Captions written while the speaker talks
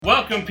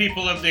Welcome,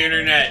 people of the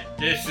internet.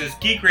 This is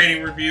Geek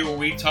Rating Review, where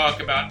we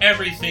talk about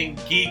everything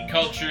geek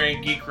culture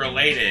and geek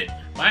related.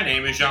 My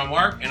name is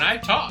Jean-Marc, and I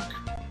talk.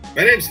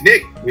 My name's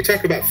Nick. We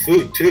talk about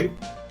food too.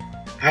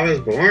 I was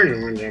born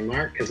in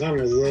Jean-Marc because I'm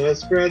his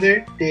littlest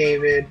brother,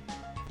 David.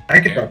 I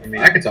could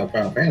talk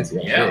Final Fantasy.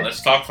 Yeah,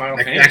 let's talk Final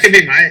Fantasy.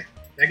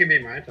 That could be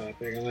my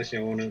topic, unless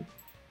you want to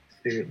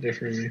do it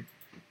differently.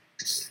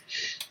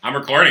 I'm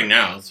recording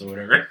now, so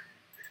whatever.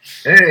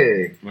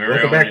 Hey,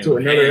 welcome back to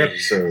another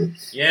episode.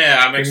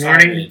 Yeah, I'm excited.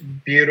 Good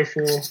morning,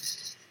 beautiful.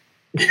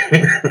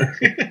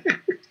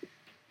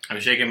 I'm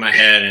shaking my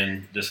head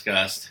in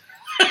disgust.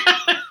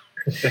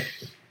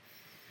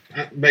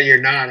 But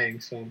you're nodding,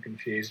 so I'm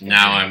confused.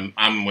 Now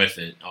I'm with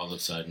it all of a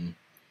sudden.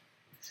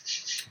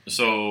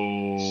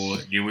 So,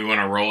 do we want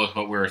to roll with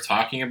what we were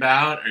talking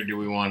about, or do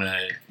we want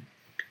to?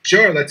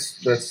 Sure,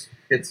 let's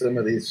hit some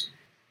of these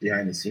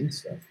behind the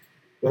scenes stuff.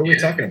 What were we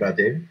talking about,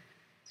 David?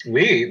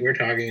 We're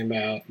talking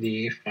about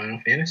the Final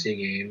Fantasy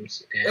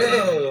games.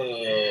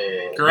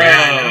 And Gross!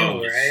 Yeah, I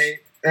know, right?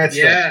 That's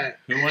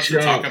Who wants to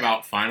talk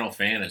about Final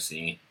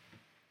Fantasy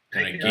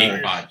in a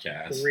geek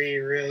podcast? 3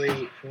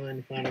 really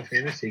fun Final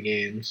Fantasy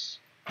games.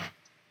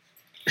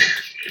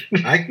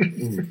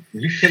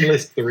 You can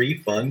list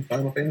 3 fun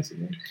Final Fantasy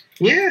games.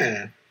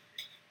 Yeah.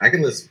 I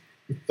can list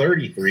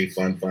 33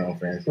 fun Final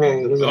Fantasy Well,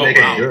 games. It doesn't make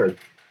it good.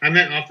 I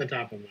meant off the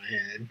top of my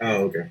head.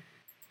 Oh, okay.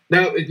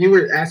 Now, you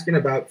were asking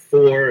about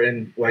 4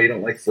 and why you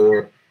don't like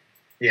 4.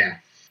 Yeah.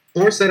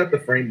 4 set up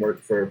the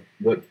framework for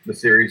what the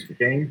series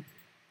became.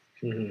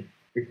 Mm-hmm.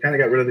 We kind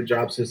of got rid of the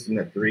job system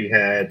that 3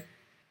 had,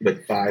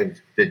 but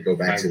 5 did go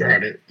back to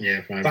that.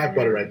 Yeah, 5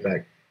 brought it right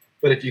back.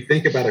 But if you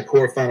think about a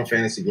core Final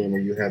Fantasy game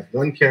where you have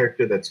one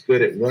character that's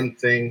good at one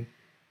thing,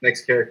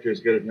 next character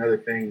is good at another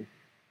thing,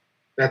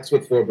 that's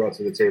what 4 brought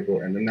to the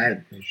table. And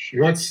then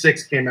once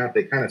 6 came out,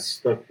 they kind of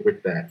stuck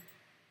with that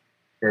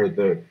for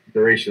the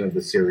duration of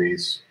the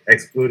series,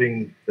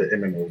 excluding the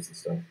MMOs and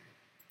stuff.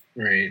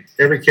 Right.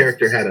 Every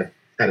character had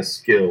a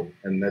skill,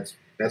 and that's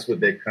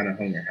what they kind of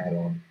hung their hat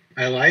on.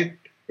 I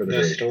liked for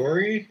the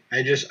story.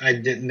 I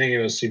didn't think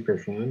it was super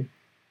fun,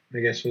 I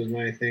guess was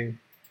my thing.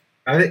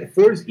 I think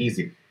 4 is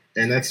easy,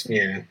 and that's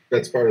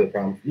part of the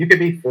problem. You could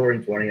beat 4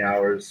 in 20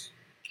 hours.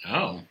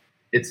 Oh.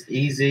 It's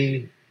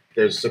easy.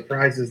 There's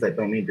surprises that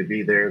don't need to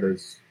be there.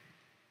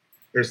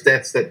 There's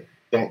deaths that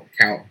don't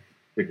count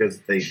because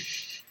they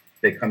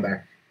come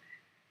back.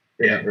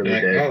 They're not really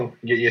dead. Oh,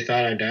 you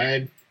thought I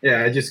died?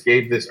 Yeah,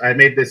 I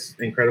made this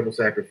incredible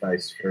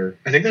sacrifice for...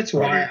 I think that's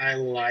why I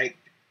liked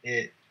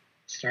it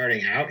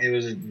starting out. It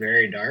was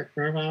very dark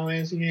for a Final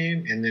Fantasy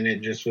game, and then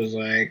it just was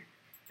like,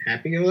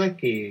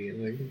 happy-go-lucky.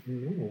 Like,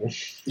 no.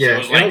 Yeah, so it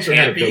was like also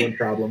had a villain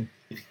problem.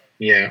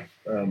 Yeah.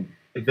 The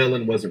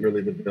villain wasn't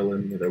really the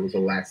villain. There was a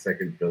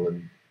last-second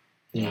villain.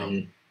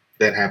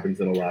 That happens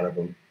in a lot of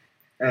them.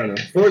 I don't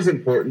know. 4 is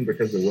important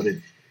because of what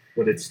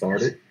it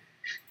started,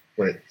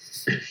 but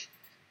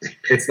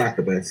it's not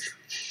the best.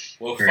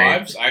 Well,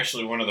 5's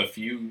actually one of the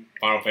few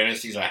Final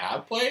Fantasies I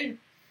have played,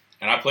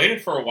 and I played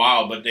it for a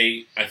while, but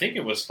I think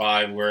it was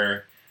 5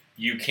 where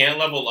you can't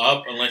level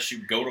up unless you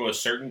go to a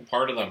certain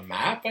part of the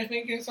map, I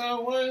think is how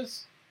it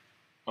was.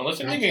 Unless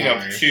I'm thinking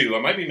of 2. I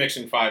might be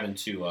mixing 5 and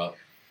 2 up.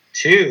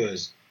 2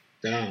 is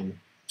dumb.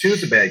 2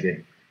 is a bad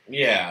game.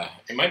 Yeah,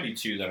 it might be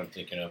 2 that I'm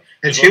thinking of.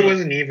 And 2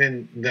 wasn't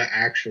even the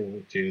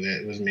actual 2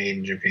 that was made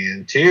in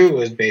Japan. 2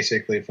 was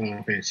basically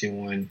Final Fantasy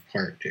 1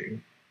 Part 2.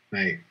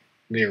 Like,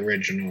 the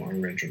original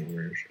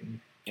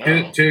version.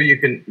 Oh. 2,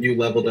 you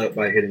leveled up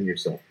by hitting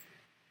yourself.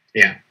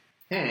 Yeah.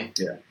 Yeah.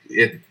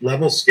 It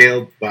level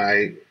scaled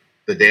by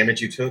the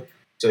damage you took,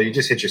 so you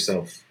just hit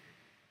yourself.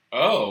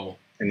 Oh.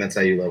 And that's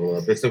how you level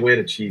up. It's a way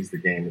to cheese the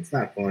game. It's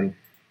not fun.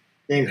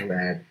 Game's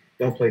bad.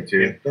 Don't play 2.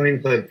 Yeah. Don't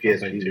even play the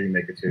PSP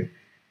remake of 2.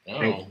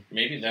 Oh,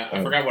 maybe that.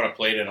 I forgot what I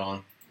played it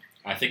on.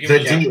 I think it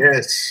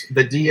was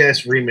the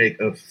DS remake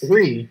of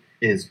 3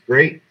 is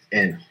great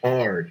and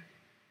hard.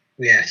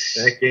 Yes.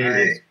 That game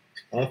is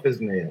tough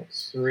as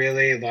nails.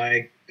 Really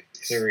liked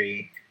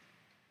 3.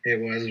 It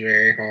was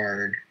very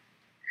hard.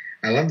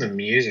 I love the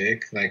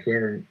music. Like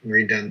whoever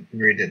redid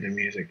the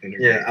music.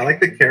 Yeah, I like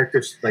the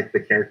characters. Like the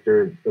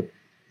character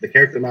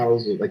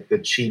models, like the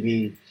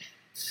chibi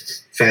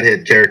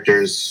fathead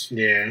characters.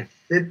 Yeah,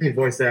 they'd be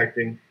voice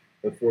acting.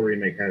 The 4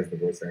 remake has the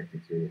voice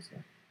acting too. So.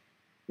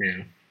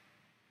 Yeah,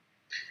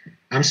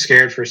 I'm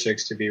scared for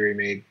 6 to be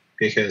remade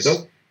because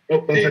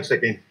don't touch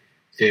that game.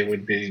 It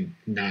would be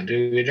not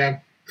do a good job.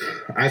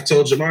 I've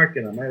told Jean-Marc,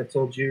 and I might have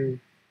told you,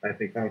 I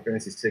think Final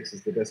Fantasy VI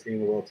is the best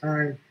game of all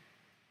time.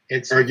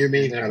 It's argue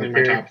me. Definitely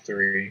my top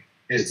 3.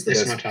 It's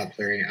my top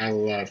 3. I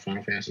love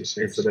Final Fantasy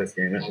VI. It's the best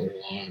game ever. A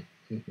lot.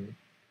 Mm-hmm.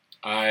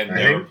 I've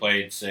never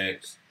played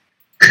 6.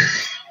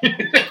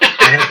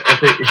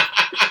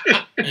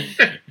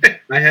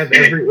 I have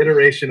every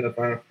iteration of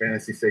Final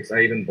Fantasy VI.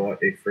 I even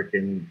bought a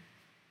freaking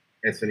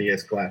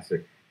SNES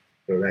Classic.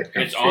 So that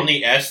it's on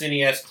the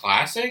SNES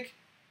Classic?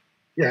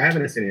 Yeah, I have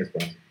an SNES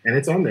Classic. And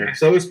it's on there.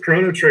 So is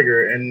Chrono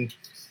Trigger. And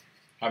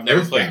I've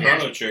never played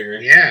Chrono Trigger.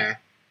 Yeah.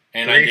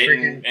 And I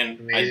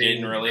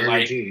didn't really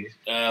RPGs.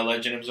 Like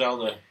Legend of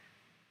Zelda.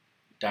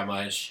 that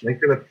much. Link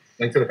to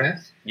the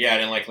Past? Yeah, I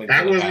didn't like Link That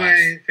to the was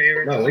Past. my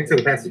favorite. No, Link to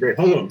the Past is great.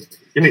 Hold on.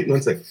 Give me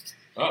 1 second.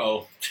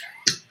 Uh-oh.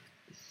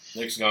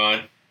 Nick's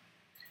gone.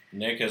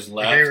 Nick has My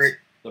left favorite,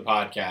 the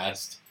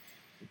podcast.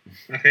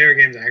 my favorite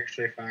game is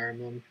actually Fire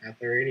Emblem Path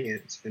of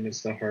Radiance, and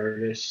it's the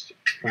hardest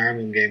Fire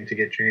Emblem game to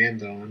get your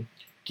hands on.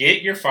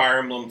 Get your Fire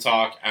Emblem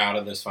talk out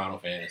of this Final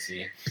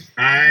Fantasy.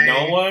 I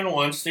No one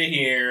wants to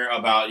hear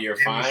about your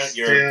am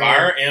your still-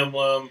 Fire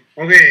Emblem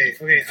okay.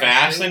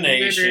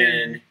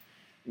 fascination.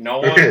 No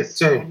one. Okay, I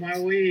sold so my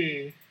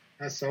Wii.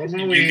 I sold my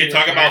Wii. You can with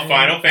talk about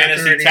Final Emblem Path of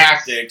Fantasy Radiance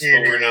Tactics, but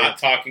in we're it. not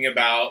talking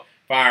about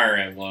Fire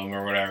Emblem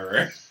or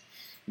whatever.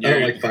 I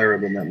don't like Fire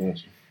Emblem that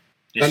much.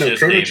 It's I know just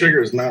Chrono David.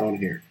 Trigger is not on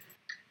here.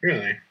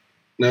 Really?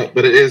 No,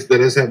 but it is. That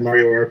does have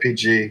Mario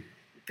RPG. It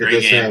Great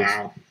does game.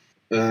 have.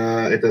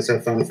 Wow. It does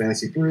have Final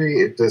Fantasy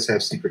 3. It does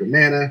have Secret of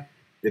Mana.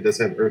 It does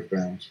have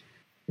Earthbound.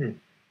 Mm,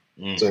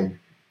 So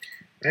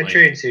I Like-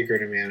 trade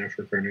Secret of Mana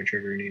for Chrono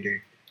Trigger any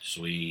day.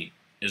 sweet.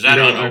 Is that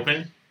No,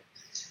 unopened?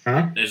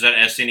 Huh? Is that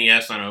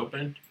SNES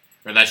unopened?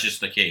 Or that's just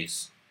the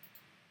case?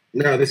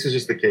 no, this is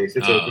just the case.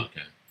 It's Oh, open.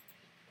 okay.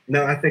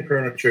 No, I think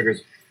Chrono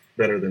Trigger's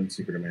better than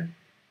Secret of Mana.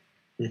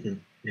 Mm-hmm.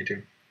 Me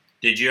too.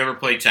 Did you ever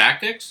play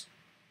Tactics,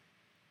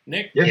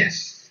 Nick? Yeah.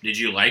 Yes. Did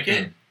you like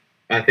it?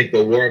 I think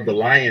the War of the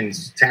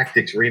Lions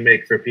Tactics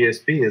remake for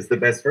PSP is the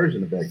best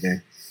version of that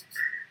game.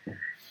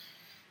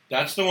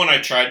 That's the one I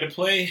tried to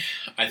play.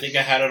 I think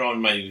I had it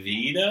on my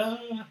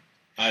Vita.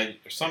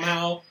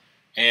 Somehow,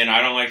 and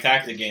I don't like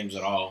tactic games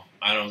at all.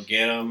 I don't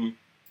get them,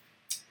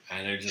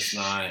 and they're just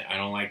not. I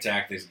don't like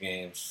tactics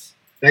games.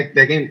 That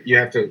game,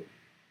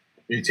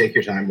 you take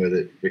your time with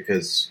it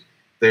because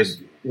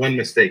there's one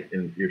mistake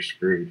and you're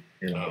screwed.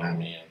 In Oh battle.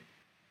 man!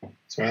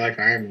 So I like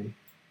Fire Emblem.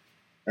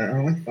 I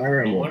don't like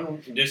Fire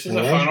Emblem. This is I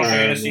a love Final Fire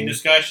Fantasy Emblem.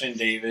 discussion,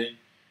 David.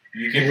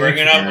 You can Yeah, bring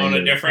it up Fire on a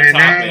Emblem. different I know.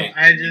 topic.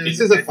 I You just. This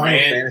is a Final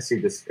rant. Fantasy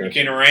You discussion.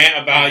 can rant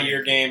about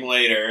your game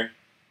later.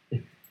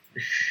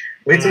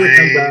 Wait till it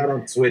comes out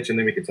on Switch and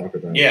then we can talk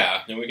about it.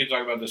 Yeah, then we can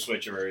talk about the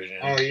Switch version.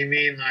 Oh, you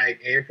mean like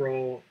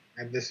April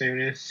at the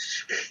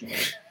soonest?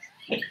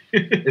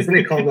 Isn't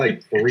it called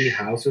like Three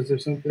Houses or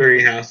something?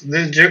 Three House.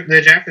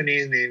 The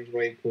Japanese name's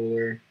way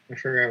cooler. I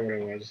forgot what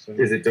it was. So.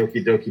 Is it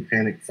Doki Doki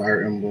Panic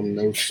Fire Emblem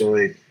No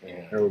Soy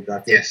Yeah. El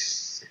Gato?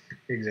 Yes,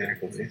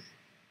 exactly.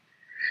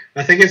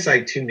 I think it's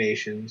like Two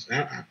Nations.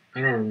 I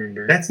don't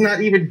remember. That's not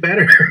even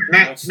better.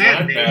 That's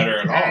not nations. better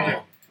at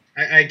all.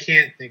 I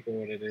can't think of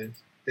what it is.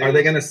 Are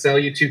they going to sell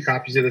you 2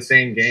 copies of the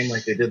same game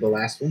like they did the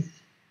last one?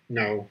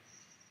 No.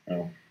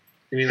 Oh.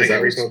 You mean Is like that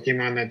every was-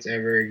 Pokemon that's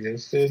ever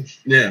existed?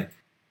 Yeah.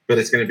 But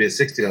it's going to be a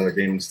 $60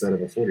 game instead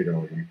of a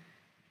 $40 game.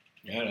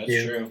 Yeah, that's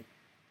Yeah. true.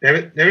 They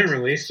haven't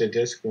released a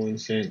disc one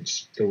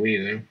since the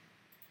Wii, though.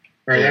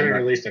 Or they Yeah, haven't right.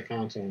 released a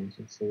console one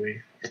since the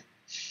Wii.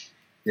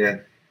 Yeah.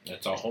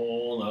 That's a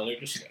whole other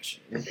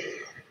discussion.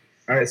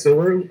 All right, so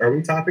are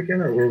we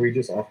topicing or were we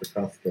just off the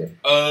cuff there?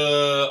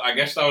 I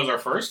guess that was our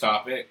first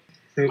topic.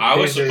 I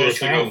was Who's supposed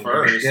to go the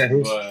first, Yeah,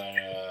 whose-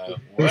 but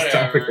Whose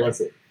topic whatever.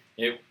 was it?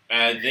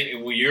 I think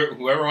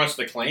whoever wants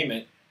to claim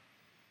it.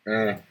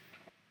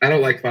 I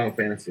don't like Final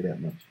Fantasy that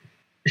much.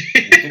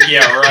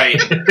 Yeah,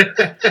 right.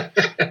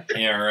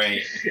 Yeah,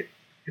 right.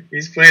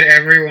 He's played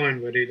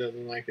everyone, but he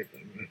doesn't like it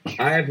that much.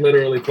 I have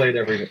literally played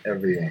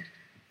everyone.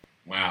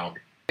 Wow.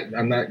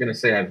 I'm not going to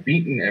say I've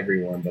beaten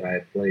everyone, but I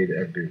have played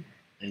everyone.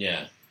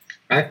 Yeah.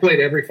 I've played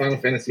every Final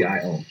Fantasy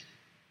I own,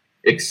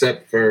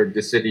 except for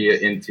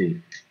Dissidia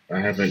NT. I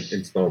haven't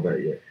installed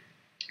that yet.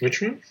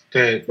 Which one?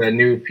 The The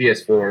new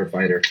PS4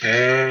 fighter.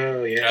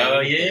 Oh yeah. Oh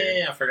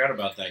yeah, I forgot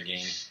about that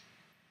game.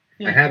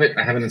 I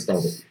haven't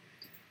installed it.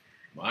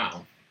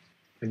 Wow.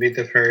 I beat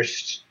the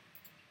first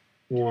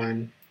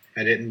one.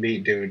 I didn't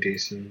beat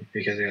Duodecim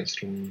because I got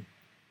stolen.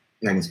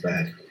 That was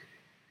bad.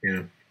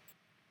 Yeah.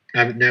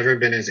 I've never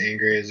been as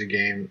angry as a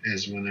game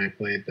as when I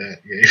played that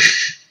game.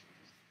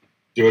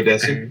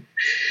 Duodecim.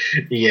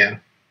 Yeah.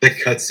 The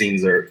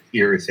cutscenes are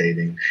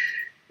irritating.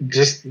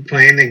 Just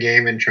playing the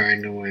game and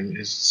trying to win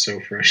is so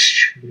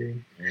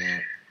frustrating. Yeah.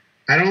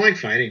 I don't like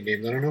fighting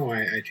games. I don't know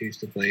why I choose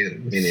to play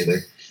them. Me neither.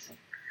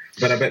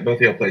 But I bet both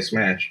of y'all play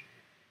Smash.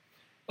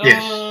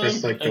 Yeah,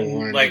 that's like the and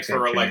one like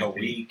for exception, like I a think.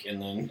 week,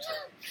 and then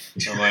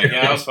I'm like,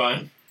 yeah, that was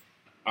fun.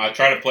 I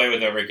try to play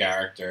with every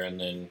character, and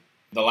then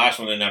the last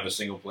one didn't have a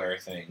single player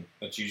thing.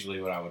 That's usually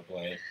what I would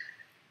play.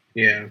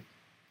 Yeah.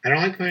 I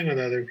don't like playing with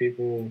other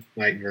people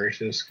like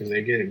versus because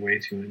they get way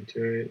too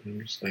into it.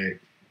 I'm just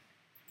like,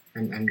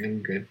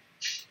 I'm good.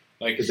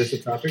 Like Is this a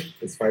topic?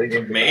 Is fighting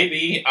game?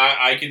 maybe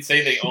I could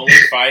say the only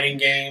fighting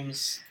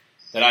games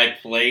that I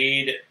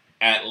played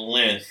at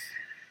length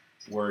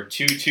were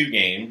two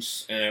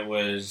games, and it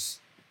was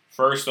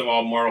first of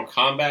all Mortal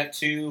Kombat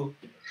 2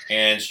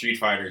 and Street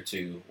Fighter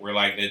 2 were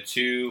like the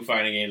 2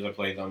 fighting games I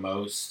played the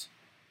most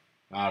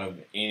out of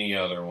any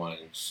other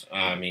ones.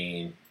 I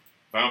mean,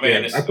 Final Yeah,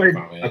 Fantasy. I played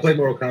Final Fantasy. I played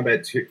Mortal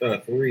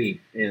Kombat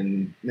 3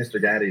 in Mr.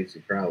 Daddy's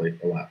Crowley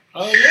a lot.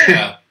 Oh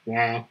yeah,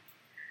 Wow.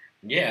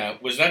 yeah.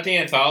 Was that the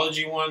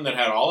anthology one that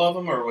had all of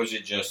them, or was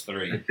it just I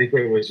 3? think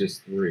it was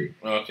just 3.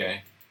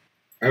 Okay,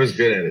 I was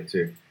good at it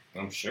too.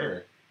 I'm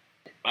sure.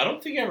 I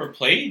don't think I ever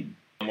played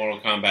Mortal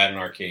Kombat in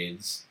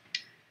arcades.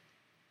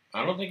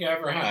 I don't think I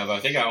ever have. I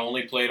think I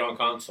only played on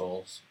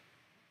consoles.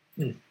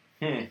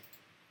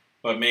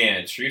 But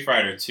man, Street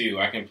Fighter 2,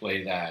 I can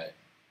play that.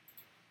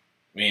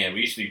 Man,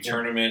 we used to do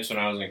tournaments when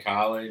I was in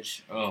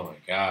college. Oh my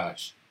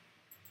gosh.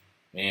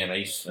 Man, I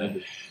used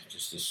to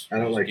just I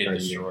don't like get fighting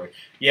destroyed.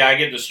 Yeah, I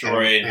get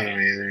destroyed. I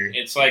don't either.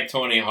 It's like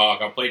Tony Hawk.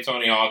 I'll play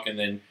Tony Hawk and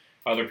then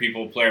other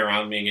people play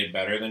around me and get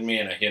better than me,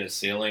 and I hit a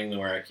ceiling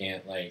where I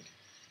can't like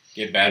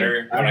get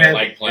better. But I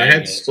like playing I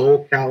had it.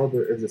 Soul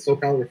Calibur. Is it Soul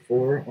Calibur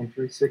 4 on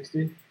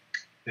 360?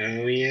 Oh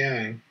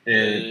yeah,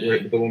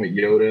 And the one with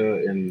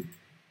Yoda and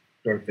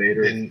Darth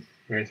Vader. and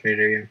Darth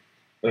Vader.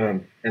 Yeah.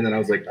 And then I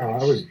was like, oh,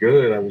 I was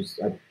good.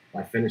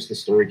 I finished the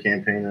story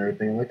campaign and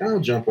everything. I'm like, I'll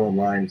jump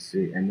online and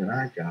see. And then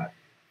I got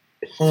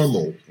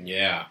pummeled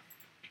Yeah.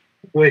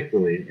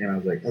 quickly. And I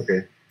was like,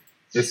 okay,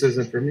 this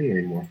isn't for me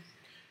anymore.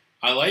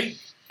 I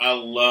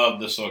love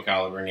the Soul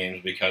Calibur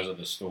games because of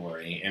the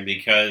story and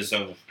because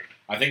of,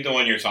 I think the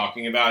one you're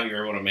talking about,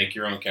 you're able to make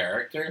your own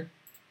character.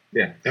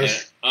 Yeah. That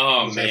was,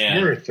 was that that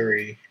 4 or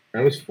 3?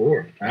 That was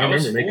 4. I That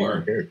was remember making 4. my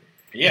own character.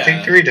 Yeah. I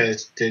think 3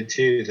 did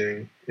too,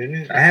 though, didn't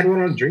it? I had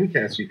one on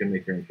Dreamcast you can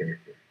make your own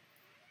character.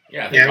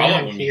 Yeah, I think all of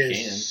on them you can.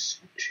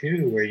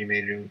 PS2 where you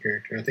made your own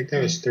character. I think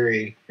that was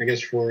 3. I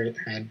guess 4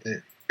 had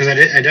that. Because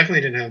I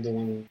definitely didn't have the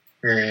one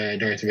for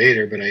Darth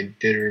Vader, but I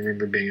did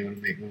remember being able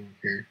to make my own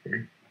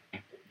character.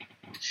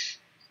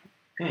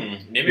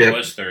 Maybe it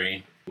was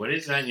 3. What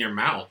is that in your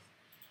mouth?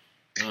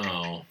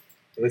 Oh.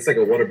 It looks like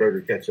a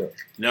Whataburger ketchup.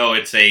 No,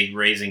 it's a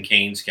Raising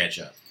Cane's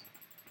ketchup.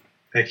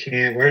 I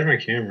can't. Where's my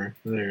camera?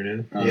 Oh, there it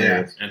is. Oh,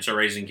 yeah, That's a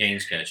Raising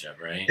Cane's ketchup,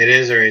 right? it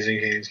is a Raising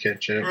Cane's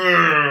ketchup.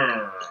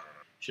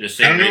 Should have I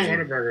said don't know Raising.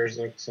 what Whataburgers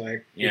looks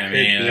like. Yeah, It could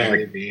man.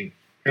 easily be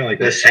Kind of like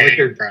the that. I like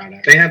same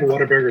product. they have a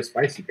Whataburger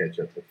spicy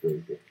ketchup. That's really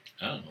good.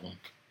 Oh.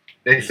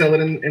 They sell it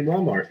in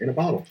Walmart in a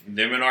bottle.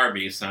 Them and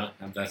Arby's, huh?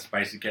 Have that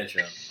spicy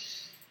ketchup.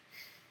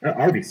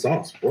 Arby's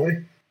sauce,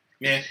 boy.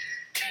 Yeah.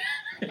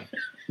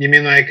 You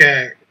mean like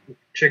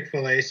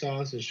Chick-fil-A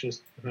sauce? It's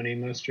just honey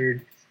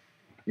mustard.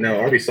 No,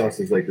 Arby's sauce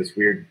is like this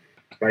weird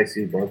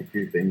spicy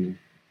barbecue thing.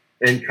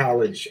 In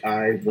college,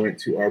 I went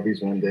to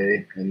Arby's one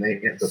day, and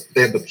they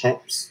have the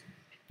pumps,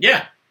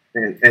 Yeah.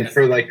 and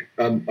for like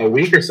a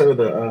week or so,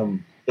 the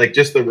like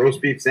just the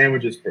roast beef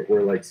sandwiches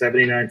were like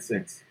 79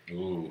 cents,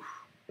 Ooh.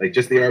 like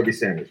just the Arby's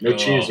sandwich, no Oh.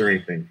 cheese or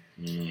anything.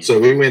 Mm. So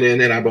we went in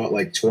and I bought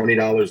like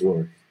 $20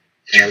 worth,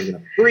 and I was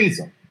gonna freeze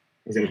them.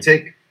 I was gonna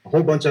take a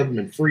whole bunch of them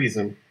and freeze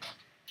them,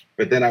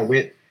 but then I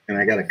went and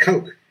I got a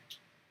Coke,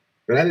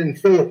 but I didn't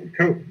fill up the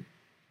Coke.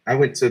 I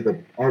went to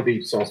the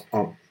Arby's sauce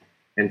pump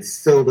and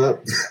filled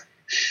up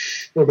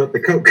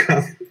the Coke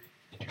cup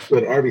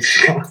with Arby's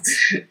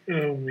sauce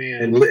Oh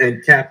man!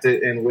 and capped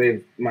it and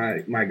waved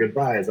my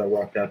goodbye as I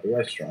walked out the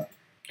restaurant.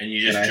 And you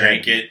just And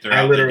drank it throughout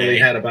I the literally day.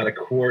 had about a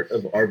quart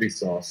of Arby's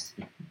sauce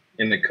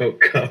in the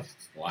Coke cup.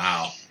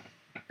 Wow.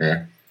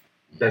 Yeah,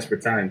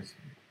 desperate times.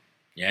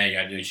 Yeah, you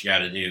gotta do what you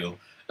gotta do.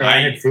 I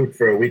had food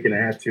for a week and a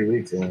half, 2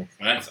 weeks. And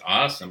That's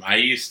awesome. I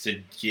used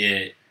to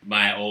get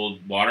my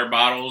old water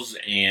bottles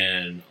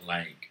and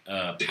like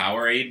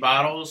Powerade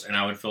bottles, and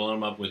I would fill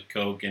them up with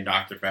Coke and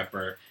Dr.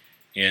 Pepper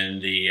in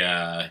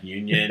the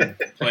Union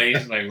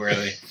place, like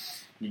where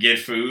you get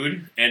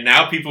food. And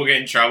now people get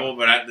in trouble,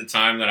 but at the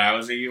time that I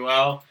was at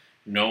UL,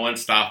 no one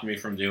stopped me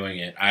from doing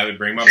it. I would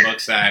bring my book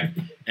sack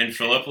and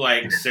fill up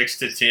like 6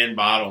 to 10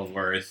 bottles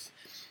worth,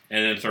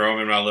 and then throw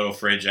them in my little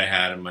fridge I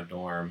had in my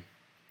dorm.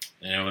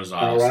 And it was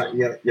awesome.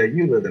 yeah,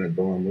 you lived in a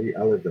dorm.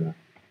 I lived in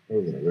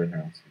a red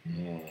house.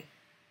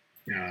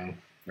 No.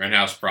 Red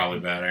House probably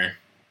better.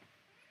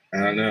 I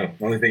don't know.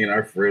 The only thing in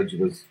our fridge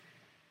was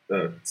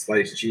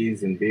sliced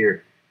cheese and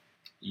beer.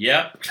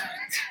 Yep.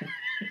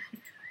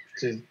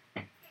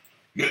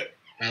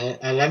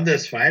 I love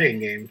this fighting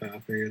game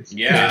topic.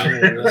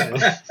 Yeah.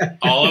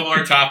 All of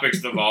our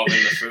topics devolve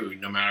into food,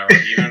 no matter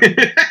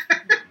what.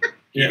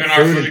 Even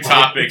our food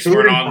topics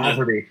were on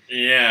poverty.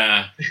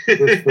 Yeah.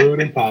 There's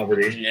food and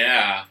poverty.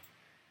 Yeah.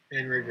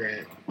 And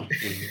regret.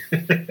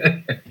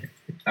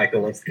 High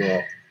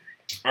cholesterol.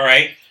 All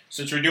right.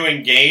 Since we're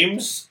doing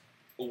games,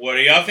 what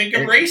do y'all think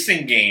of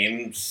racing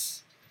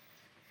games?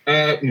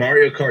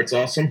 Mario Kart's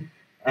awesome.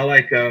 I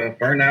like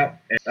Burnout.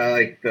 And I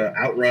like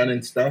Outrun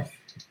and stuff.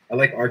 I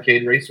like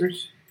arcade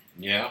racers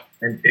Yeah.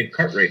 and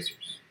kart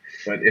racers.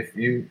 But if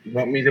you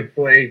want me to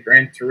play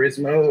Gran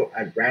Turismo,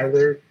 I'd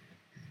rather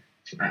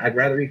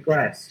eat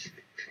grass.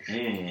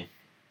 I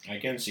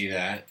can see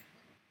that.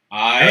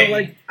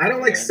 I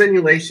don't like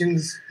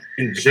simulations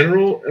in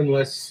general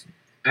unless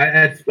I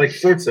had like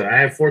Forza. I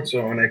have Forza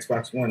on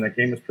Xbox One. That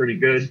game is pretty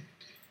good.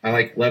 I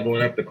like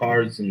leveling up the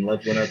cars and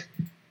leveling up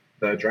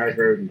the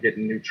driver and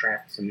getting new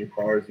tracks and new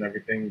cars and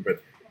everything.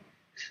 But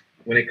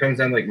when it comes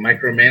down to like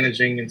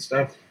micromanaging and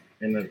stuff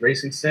in the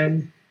racing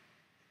sim,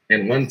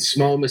 and one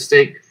small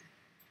mistake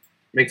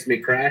makes me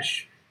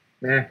crash,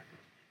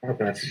 I'll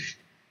pass.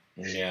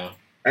 Yeah.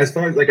 As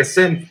far as like a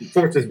sim,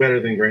 Forza is better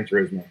than Gran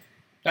Turismo.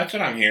 That's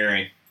what I'm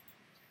hearing.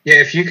 Yeah,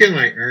 if you can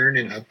like earn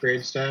and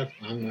upgrade stuff,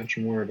 I'm much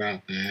more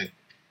about that.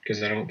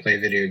 because I don't play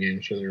video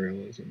games for the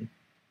realism.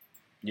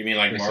 You mean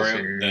like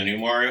Mario, the new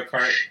Mario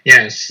Kart?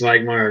 Yes,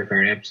 like Mario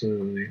Kart,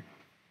 absolutely.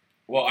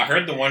 Well, I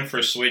heard the one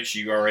for Switch,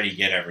 you already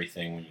get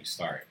everything when you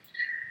start.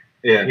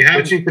 Yeah,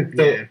 but you can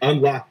still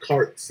unlock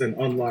carts and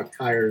unlock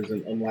tires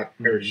and unlock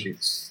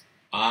parachutes.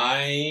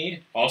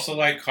 I also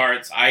like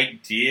carts. I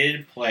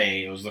did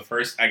play. It was the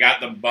first. I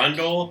got the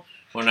bundle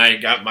when I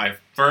got my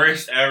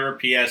first ever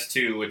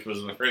PS2, which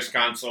was the first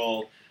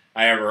console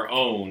I ever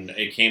owned.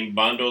 It came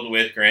bundled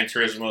with Gran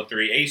Turismo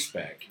 3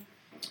 A-Spec,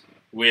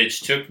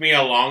 which took me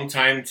a long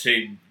time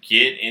to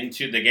get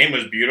into. The game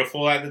was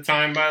beautiful at the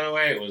time, by the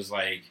way. It was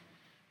like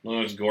one of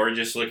the most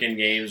gorgeous looking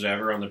games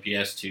ever on the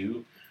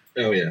PS2.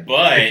 Oh yeah,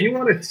 but if you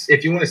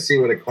want to see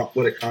what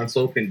a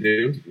console can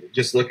do,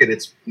 just look at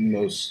its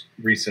most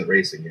recent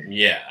racing game.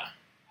 Yeah,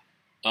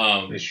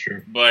 that's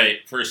true. But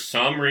for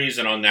some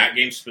reason, on that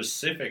game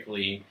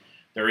specifically,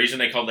 the reason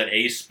they called it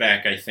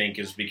A-Spec, I think,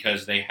 is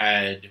because they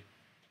had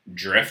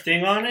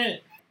drifting on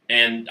it,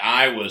 and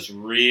I was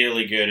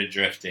really good at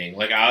drifting.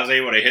 Like I was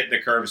able to hit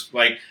the curves,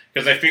 like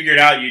because I figured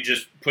out you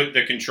just put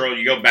the control,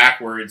 you go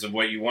backwards of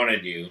what you want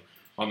to do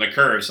on the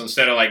curve. So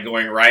instead of like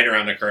going right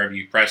around the curve,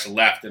 you press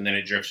left and then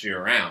it drifts you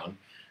around.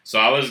 So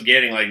I was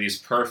getting like these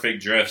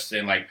perfect drifts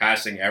and like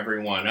passing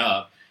everyone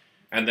up.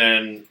 And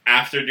then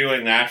after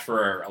doing that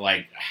for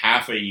like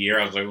half a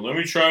year, I was like, well, let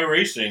me try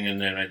racing. And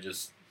then I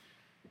just,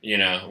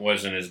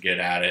 wasn't as good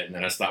at it. And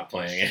then I stopped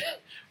playing it.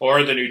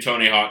 Or the new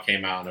Tony Hawk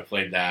came out and I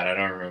played that. I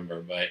don't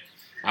remember. But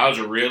I was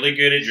really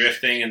good at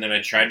drifting. And then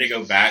I tried to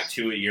go back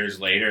to it years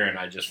later and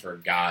I just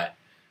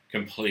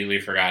completely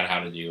forgot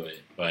how to do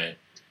it. But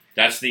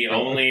that's the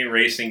only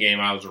racing game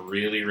I was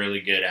really, really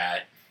good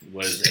at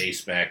was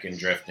A-Spec and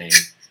drifting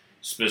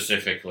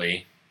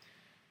specifically.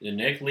 Did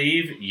Nick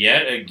leave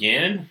yet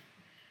again?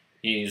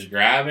 He's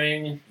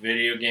grabbing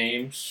video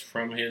games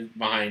from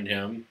behind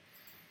him.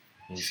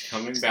 He's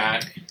coming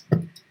back.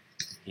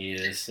 He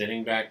is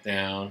sitting back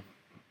down.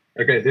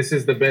 Okay, this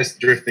is the best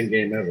drifting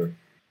game ever.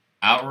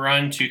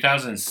 Outrun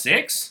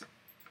 2006?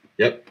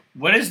 Yep.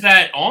 What is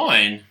that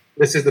on?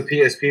 This is the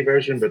PSP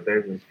version, but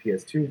there's a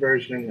PS2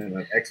 version and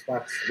an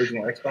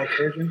original Xbox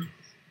version.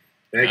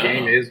 That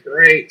game is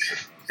great,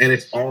 and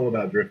it's all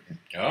about drifting.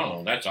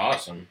 Oh, that's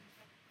awesome.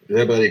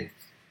 Yeah, buddy.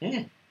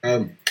 If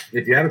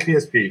you have a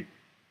PSP,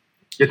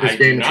 get this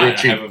game. I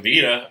have a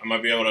Vita. I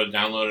might be able to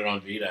download it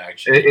on Vita.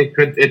 Actually,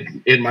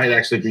 it might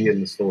actually be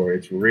in the store.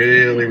 It's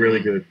really,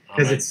 really good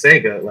because it's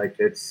Sega. Like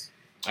it's.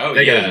 Oh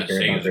Sega yeah,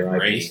 Sega's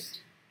great. IPs.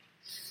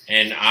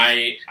 And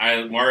I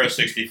Mario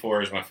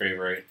 64 is my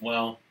favorite.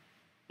 Well.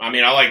 I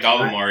mean, I liked all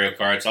the Mario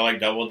Karts. I like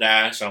Double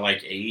Dash. I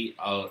like 8.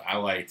 I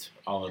liked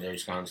all of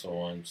those console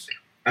ones.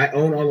 I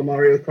own all the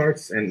Mario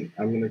Karts, and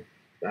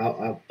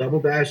I'll Double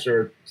Dash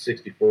or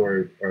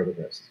 64 are the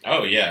best.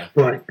 Oh yeah.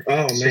 But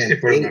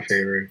 64 is my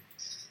favorite.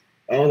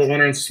 Oh, the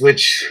one on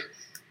Switch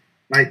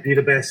might be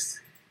the best.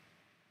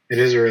 It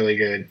is really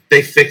good.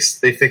 They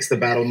fixed the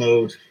battle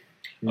mode.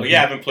 Oh yeah,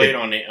 I haven't played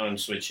on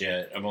Switch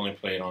yet. I've only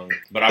played on,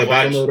 but the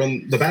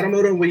battle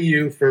mode on Wii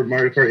U for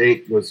Mario Kart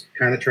 8 was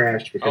kind of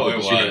trash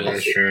because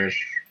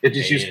it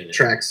just used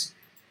tracks.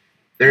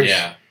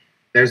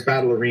 There's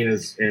battle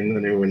arenas in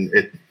the new one.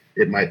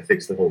 It might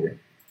fix the whole game.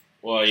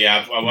 Well,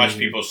 yeah, I watched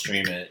people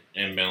stream it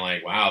and been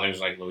like, wow,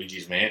 there's like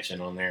Luigi's Mansion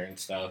on there and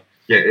stuff.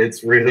 Yeah,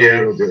 it's really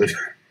real good.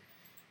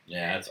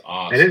 Yeah, that's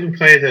awesome. I didn't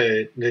play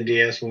the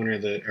DS one or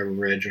the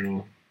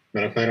original.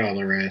 But I played all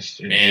the rest.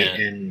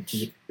 The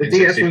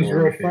DS one's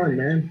real fun,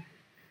 man.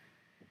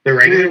 The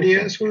regular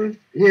DS one?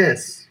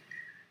 Yes.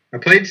 I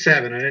played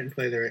 7. I didn't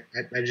play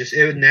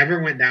it never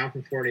went down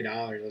from $40.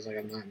 I was like,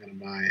 I'm not going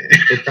to buy it.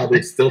 It's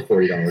probably still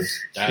 $40.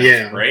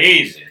 That's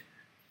crazy.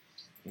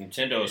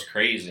 Nintendo is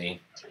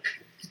crazy.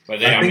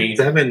 But I think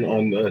 7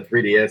 on the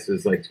 3DS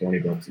is like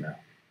 $20 now.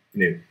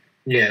 New.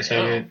 Yeah,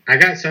 7. I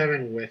got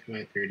 7 with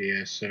my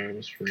 3DS, so it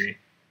was free.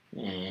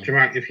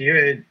 Jamark, if you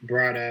had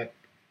brought up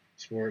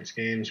sports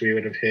games, we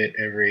would have hit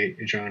every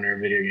genre of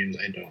video games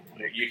I don't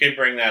like. You can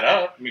bring that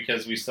up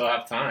because we still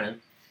have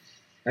time.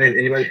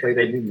 Anybody play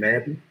that new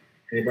Madden?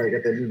 Anybody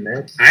got that new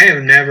Madden? I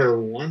have never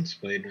once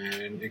played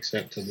Madden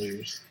except to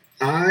lose.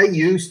 I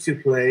used to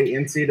play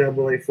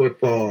NCAA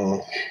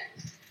football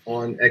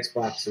on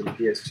Xbox and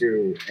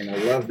PS2, and I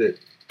loved it.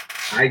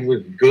 I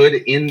was good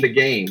in the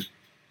game.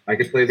 I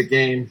could play the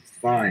game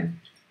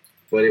fine,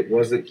 but it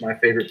wasn't my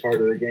favorite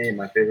part of the game.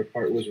 My favorite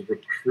part was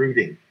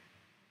recruiting.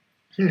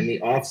 In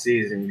the off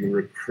season, you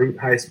recruit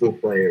high school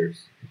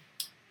players.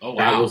 Oh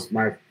wow! That was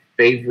my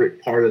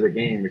favorite part of the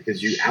game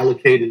because you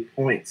allocated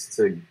points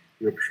to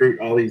recruit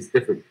all these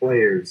different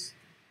players,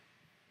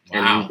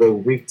 and you go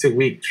week to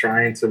week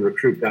trying to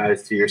recruit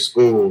guys to your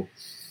school,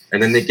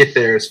 and then they get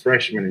there as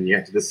freshmen, and you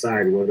have to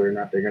decide whether or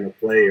not they're going to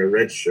play or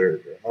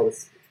redshirt. All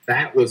this.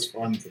 That was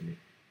fun to me.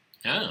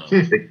 Oh,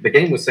 the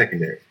game was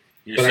secondary.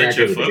 You're such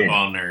a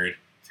football nerd.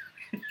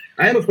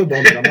 I am a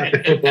football nerd. I'm not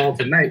the football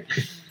tonight.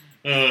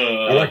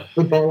 I liked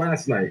football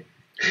last night.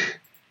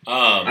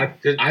 I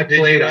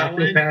played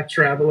Octopath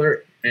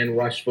Traveler and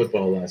watched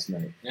football last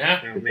night.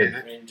 Yeah,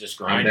 just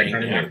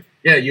grinding.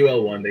 Yeah,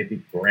 UL won. They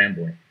beat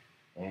Grambling.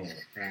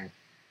 Wow.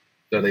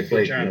 So they Good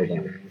played job, nobody.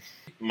 Hero.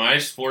 My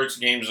sports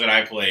games that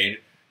I played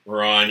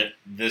were on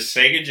the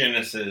Sega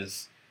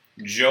Genesis,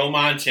 Joe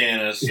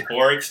Montana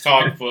Sports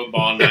Talk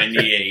Football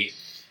 98.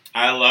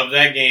 I love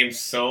that game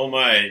so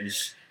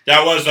much.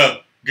 That was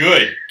a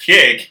good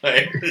kick.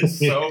 It was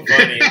so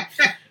funny.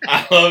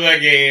 I love that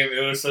game.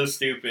 It was so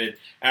stupid.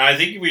 And I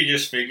think we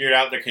just figured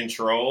out the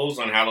controls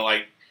on how to,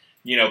 like,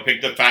 you know,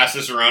 pick the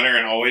fastest runner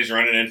and always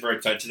run it in for a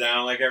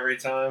touchdown, like, every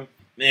time.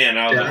 Man,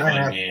 that was a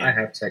fun game. I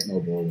have Techno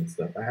Bowl and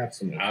stuff. I have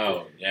some.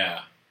 Oh,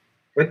 yeah.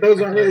 But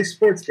those aren't really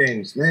sports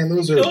games, man.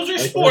 Those are Those are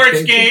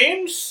sports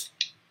games.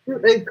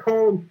 They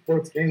call them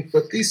sports games,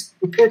 but these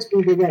sports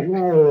games we got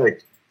now are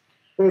like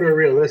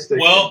photorealistic.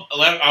 Well,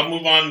 I'll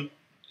move on.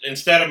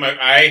 Instead of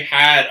I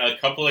had a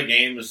couple of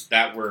games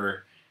that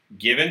were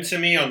given to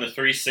me on the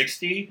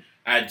 360.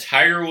 I had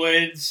Tiger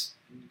Woods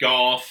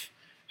golf.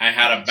 I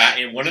had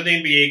in one of the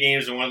NBA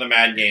games and one of the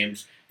Madden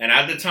games. And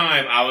at the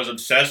time, I was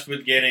obsessed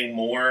with getting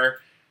more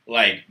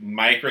like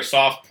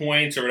Microsoft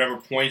points or whatever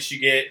points you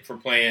get for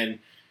playing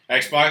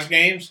Xbox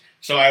games.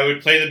 So I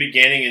would play the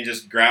beginning and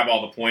just grab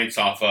all the points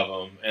off of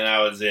them, and that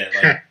was it.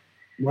 Like,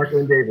 Marco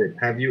and David,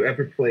 have you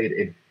ever played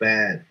a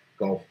bad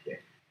golf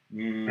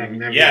game? I've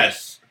never.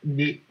 Yes.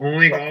 The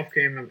only golf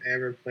game I've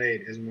ever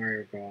played is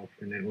Mario Golf,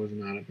 and it was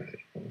not a bad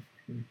golf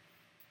game.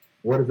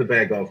 What is a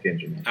bad golf game,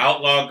 Jamal?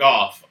 Outlaw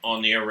Golf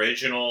on the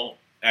original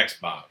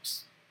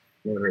Xbox.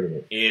 Never heard of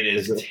it. It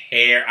is Is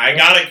I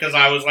got it because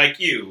I was like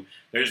you.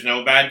 There's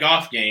no bad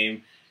golf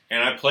game.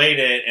 And I played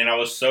it, and I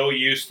was so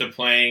used to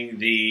playing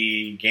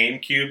the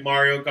GameCube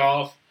Mario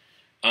Golf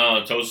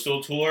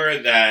Toadstool Tour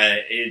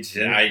that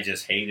I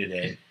just hated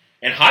it.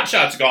 And Hot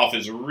Shots Golf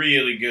is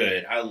really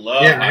good. I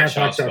love I Hot have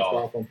Shots Hot Shots Golf.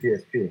 Golf on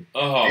PSP.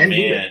 Oh, And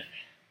man.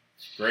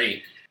 It's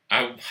great.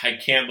 I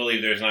can't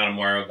believe there's not a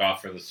Mario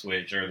Golf for the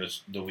Switch or the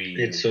Wii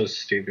U. It's so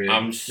stupid.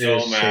 I'm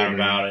so mad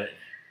about it.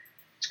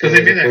 It's because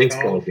they made It's a that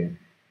baseball golf. game.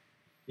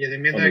 Yeah, they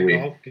made on that the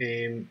Wii. golf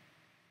game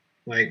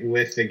like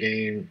with the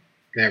game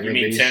that You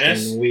mean released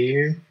tennis? on the Wii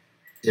U.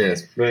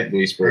 Yes, But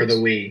Wii or Sports. the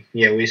Wii.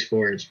 Yeah, Wii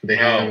Sports. But they Oh.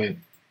 haven't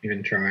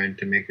even tried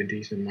to make a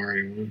decent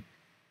Mario one.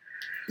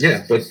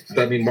 Yeah, but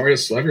I mean, Mario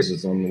Sluggers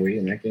is on the Wii,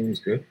 and that game is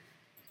good.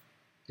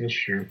 That's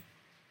true.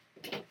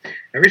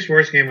 Every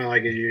sports game I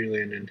like is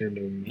usually a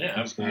Nintendo one. Yeah,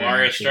 It's not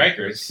Mario actually a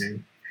Strikers. sports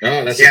game.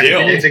 Oh, that's Yeah,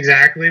 Still. it's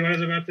exactly what I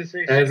was about to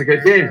say. That is a good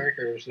Mario game.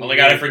 Strikers is Only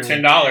got it for really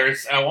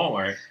 $10 at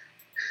Walmart.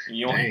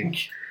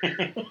 Yoink.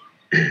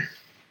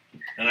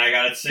 And I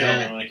got it sealed.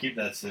 Yeah. I'm going to keep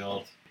that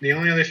sealed. The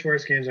only other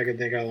sports games I could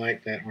think I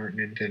like that aren't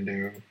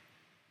Nintendo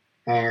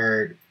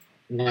are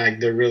like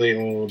the really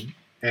old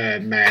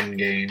Madden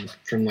games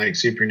from like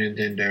Super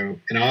Nintendo.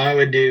 And all I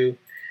would do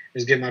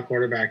is get my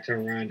quarterback to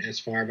run as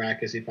far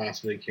back as he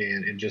possibly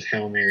can and just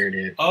Hail Married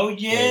it. Oh,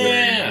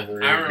 yeah. Over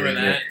and over I remember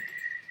again. that.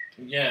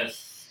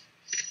 Yes.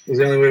 It was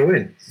the only way to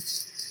win.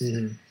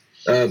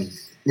 Mm-hmm.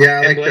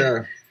 Yeah, I And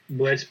like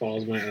Blitzball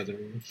is my other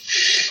one.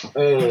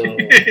 oh,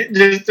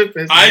 Just to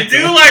piss I me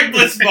do off. like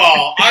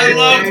Blitzball. I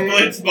loved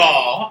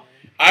Blitzball.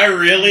 I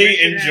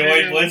really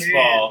enjoyed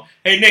Blitzball.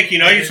 Hey, Nick, you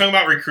know you're talking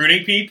about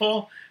recruiting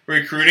people?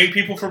 Recruiting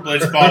people for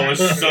Blitzball was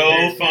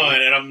so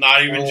fun, and I'm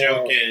not even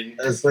joking.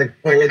 it's like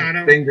pulling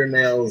kinda-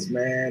 fingernails,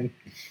 man.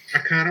 I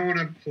kind of want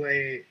to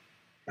play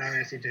Final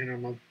Fantasy X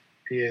on my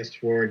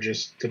PS4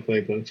 just to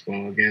play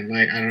Blitzball again.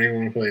 Like, I don't even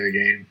want to play the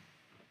game.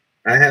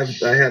 I have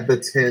the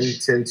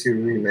 10-2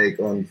 remake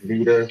on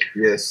Vita,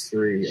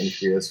 PS3, and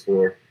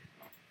PS4,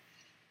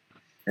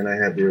 and I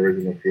have the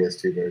original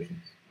PS2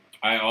 version.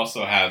 I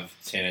also have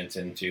 10 and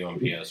 10-2 on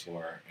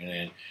PS4. And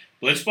then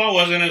Blitzball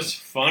wasn't as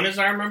fun as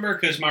I remember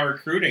because my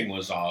recruiting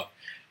was off.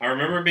 I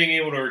remember being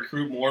able to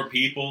recruit more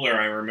people, or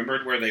I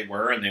remembered where they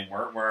were, and they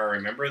weren't where I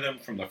remember them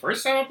from the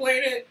first time I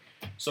played it.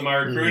 So my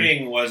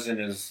recruiting wasn't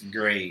as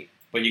great.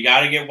 But you got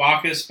to get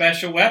Waka's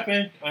special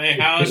weapon. I mean,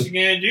 how else you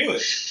going to do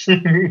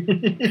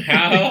it?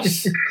 How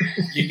else?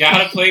 You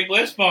got to play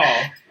Blitzball.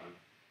 I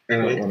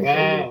don't want to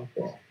play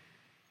Blitzball.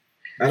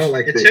 I don't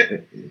like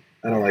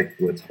I don't like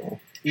Blitzball.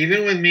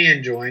 Even with me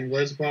enjoying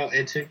Blitzball,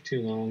 it took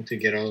too long to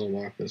get all the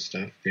Waka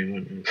stuff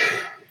doing.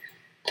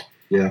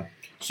 Yeah.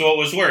 So what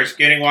was worse,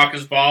 getting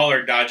Waka's ball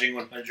or dodging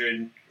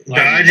 100?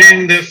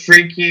 Dodging the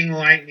freaking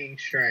lightning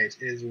strikes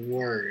is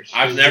worse.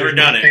 I've never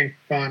done it. There's nothing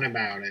fun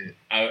about it.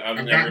 I've I've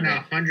never gotten done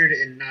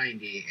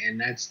 190, and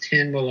that's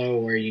 10 below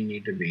where you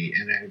need to be,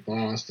 and I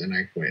lost and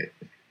I quit.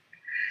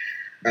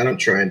 I don't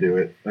try and do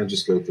it. I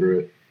just go through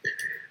it.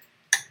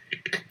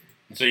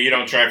 So you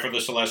don't try for the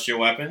celestial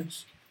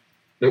weapons?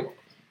 Nope.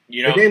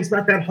 You The don't. game's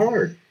not that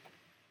hard.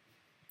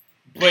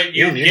 But You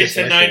you don't need get a to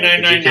celestial weapons.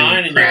 You 9999 can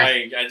and you're craft-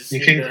 like, I just You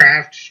need can to-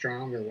 craft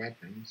stronger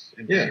weapons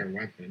and Yeah. better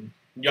weapons.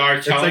 Y'all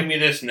are telling like- me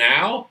this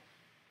now?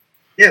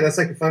 Yeah, that's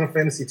like the Final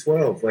Fantasy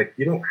 12. Like,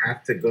 you don't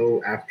have to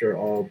go after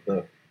all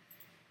the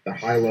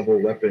high level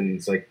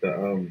weapons, like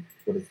the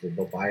what is the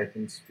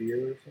Leviathan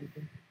spear or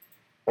something?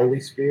 Holy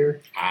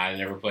spear. I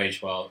never played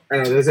 12. I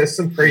don't know. There's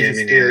some crazy Yeah,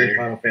 me spear in neither.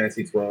 Final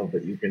Fantasy 12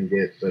 that you can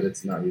get, but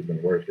it's not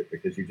even worth it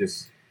because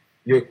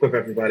you equip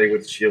everybody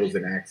with shields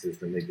and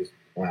axes, and they just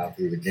plow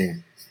through the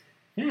game.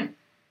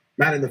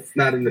 Not in the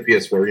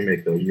PS4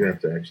 remake though. You have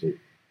to actually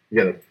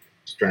gotta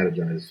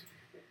strategize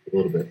a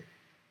little bit.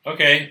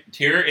 Okay,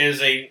 here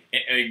is a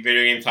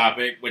video game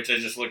topic, which I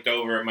just looked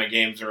over at my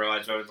games and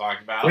realized what I was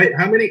talking about. Wait,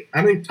 how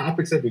many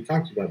topics have we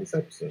talked about this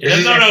episode?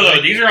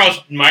 No. These are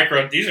all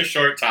these are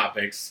short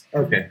topics.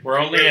 Okay. We're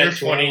only at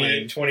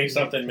 20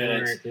 something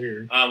minutes.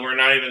 We're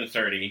not even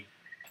 30.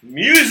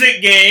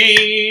 Music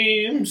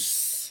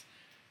games!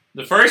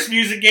 The first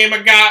music game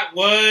I got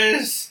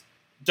was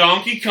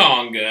Donkey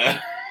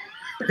Konga.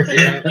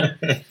 Yeah.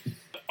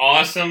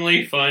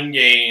 Awesomely fun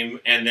game,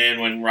 and then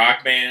when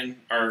Rock Band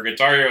or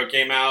Guitar Hero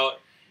came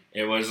out,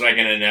 it was like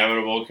an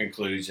inevitable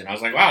conclusion. I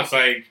was like, wow, it's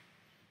like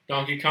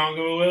Donkey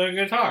Konga with a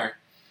guitar.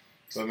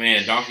 But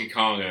man, Donkey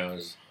Konga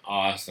was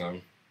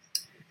awesome.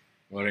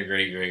 What a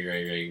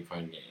great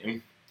fun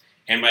game.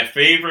 And my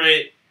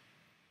favorite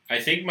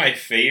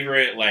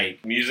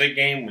like music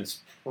game was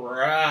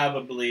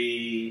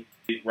probably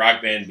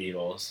Rock Band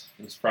Beatles.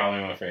 It's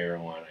probably my favorite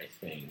one, I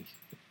think.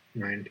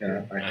 Mine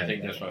too. I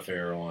think that's my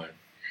favorite one.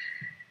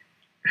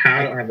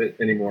 I don't have it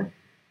anymore.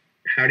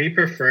 How do you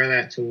prefer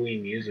that to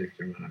Wii Music,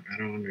 Mark? I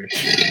don't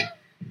understand.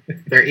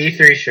 Their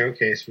E3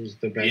 showcase was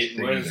the best It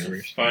thing I've was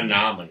ever seen.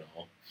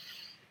 phenomenal.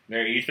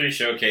 Their E3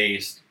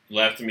 showcase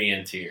left me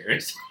in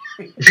tears.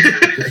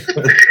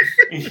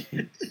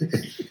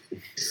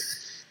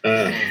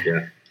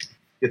 Yeah.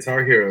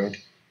 Guitar Hero.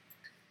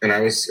 And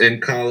I was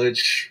in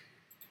college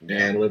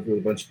and lived with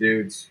a bunch of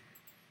dudes.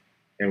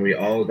 And we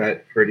all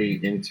got pretty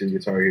into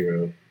Guitar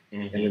Hero.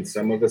 Mm-hmm. And then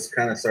some of us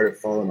kind of started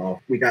falling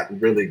off. We got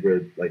really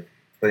good, like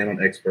playing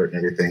on Expert and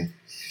everything.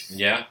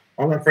 Yeah.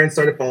 All my friends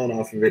started falling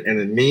off of it. And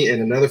then me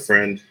and another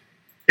friend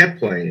kept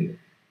playing,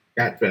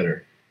 got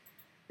better.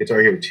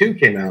 Guitar Hero 2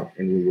 came out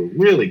and we were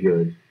really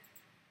good.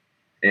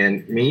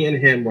 And me and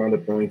him wound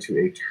up going to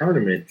a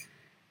tournament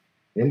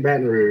in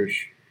Baton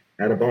Rouge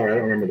at a bar. I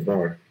don't remember the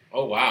bar.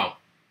 Oh, wow.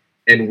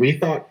 And we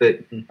thought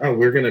that,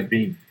 we're going to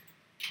be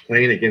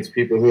playing against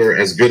people who are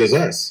as good as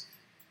us.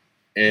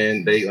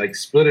 And they like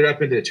split it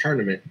up into a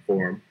tournament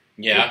form.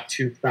 Yeah. With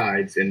two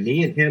sides. And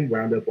me and him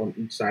wound up on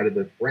each side of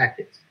the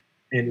bracket.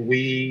 And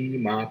we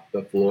mopped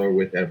the floor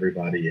with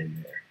everybody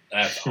in there.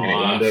 That's It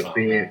wound up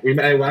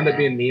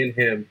being me and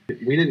him.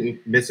 We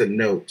didn't miss a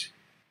note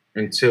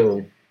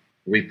until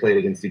we played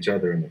against each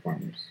other in the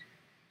finals.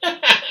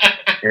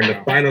 And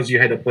the finals you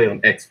had to play on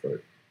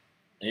Expert.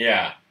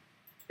 Yeah.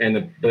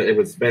 And it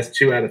was best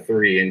 2 out of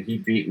 3, and he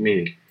beat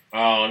me.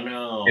 Oh,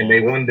 no. And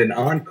they won an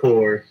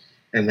encore,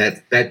 and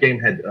that game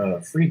had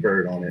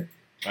Freebird on it.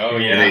 Oh,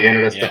 yeah. And they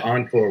wanted us to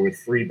encore with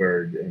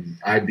Freebird, and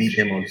I beat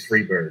him on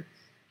Freebird.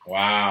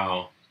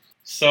 Wow.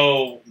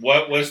 So,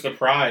 what was the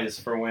prize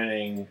for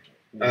winning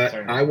this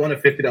tournament? I won a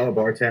 $50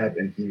 bar tab,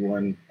 and he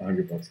won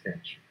 $100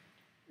 cash.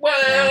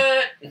 What?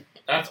 Yeah.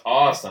 That's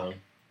awesome.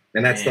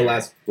 And that's the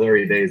last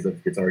glory days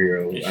of Guitar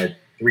Hero.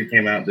 3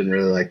 came out, didn't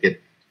really like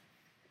it.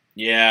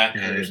 Yeah.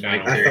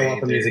 I fell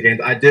off of music games.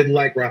 I did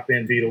like Rock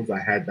Band Beatles. I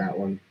had that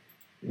one.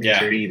 Yeah.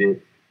 I beat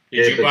it.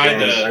 Did you buy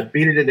I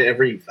beat it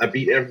into I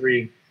beat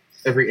every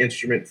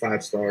instrument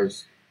 5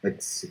 stars.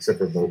 Except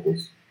for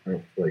vocals. I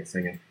don't feel like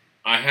singing.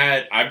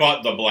 I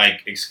bought the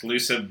like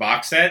exclusive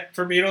box set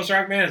for Beatles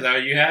Rock Band. Is that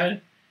what you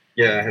had?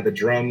 Yeah, I had the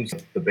drums,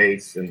 the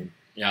bass, and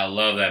yeah, I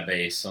love that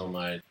bass so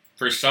much.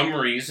 For some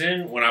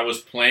reason, when I was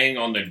playing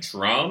on the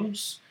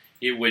drums,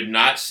 it would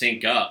not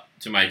sync up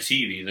to my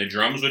TV. The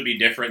drums would be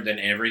different than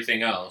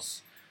everything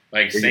else.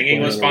 Like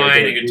singing was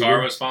fine and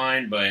guitar was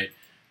fine, but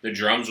the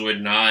drums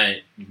would not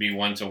be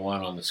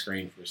 1-to-1 on the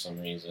screen for some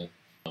reason.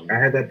 I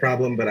had that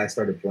problem, but I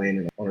started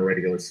playing on a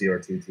regular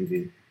CRT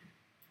TV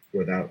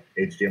without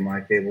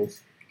HDMI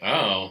cables.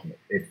 Oh.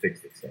 It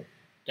fixed itself.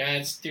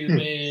 That's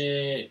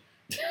stupid.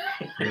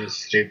 It's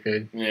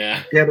stupid.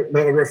 Yeah. Yeah, but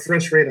the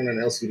refresh rate on an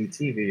LCD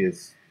TV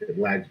it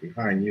lags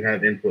behind. You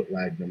have input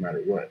lag no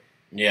matter what.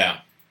 Yeah.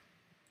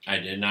 I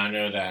did not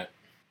know that.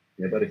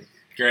 Yeah, buddy.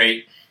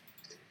 Great.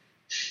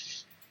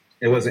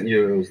 It wasn't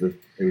you, it was your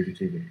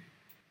TV.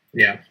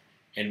 Yeah.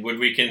 And would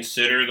we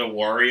consider the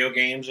Wario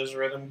games as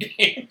rhythm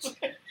games?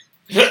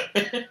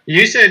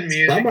 You said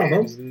music Some of them.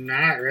 games,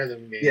 not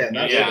rhythm games. Yeah,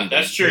 not yeah, rhythm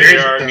that's games. true. There's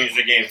There are the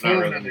music games, not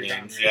whole rhythm other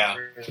games.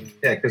 genre. Yeah.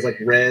 Yeah, because like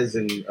Rez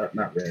and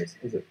not Rez,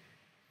 is it?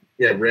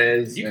 Yeah,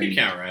 Rez. You and can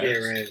count Rez.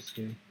 Yeah, right.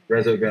 Yeah.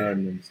 Resogun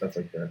and stuff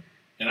like that.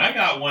 And I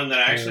got one that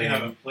I actually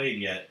haven't played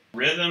yet.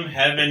 Rhythm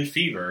Heaven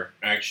Fever,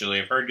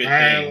 actually. I've heard good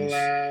I things.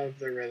 love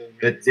the rhythm.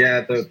 But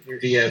yeah, the They're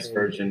DS so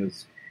version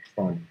is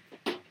fun.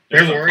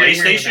 There's a WarioWare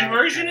PlayStation without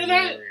version of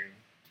that? Wario.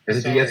 There's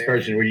a That's all DS they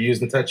version where you use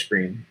the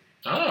touchscreen.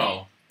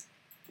 Oh.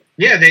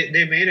 Yeah,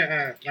 they made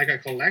a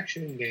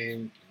collection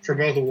game for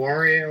both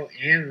Wario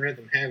and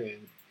Rhythm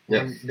Heaven.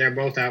 Yep. They're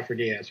both out for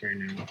DS right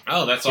now.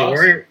 Oh, that's So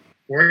awesome.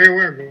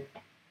 WarioWare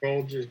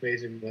Gold just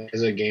basically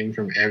is a game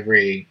from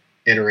every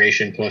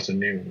iteration plus a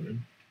new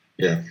one.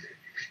 Yeah.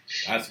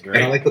 That's And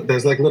I great. like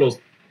there's like little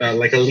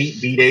like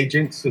Elite Beat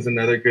Agents is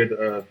another good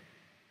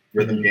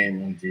rhythm Mhm.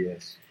 game on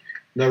DS.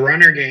 The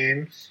runner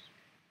games.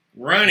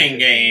 Running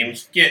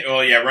games.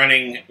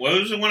 Running. What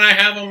was the one I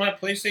have on my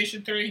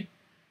PlayStation 3?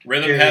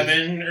 Rhythm Yeah.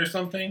 Heaven or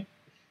something?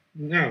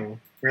 No.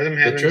 Rhythm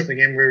Heaven Trip? is the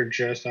game we were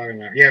just talking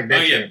about. Yeah, Bit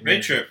Oh yeah, Trip,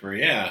 Bit Tripper.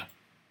 Yeah.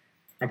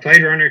 I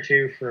played Runner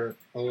 2 for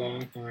a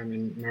long time,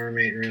 and my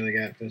roommate really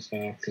got pissed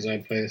off because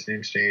I'd play the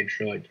same stage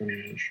for like 20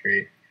 minutes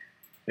straight.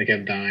 I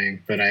kept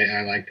dying, but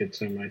I liked it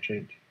so much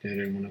I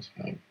didn't want to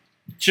stop.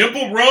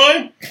 Chimple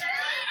Run.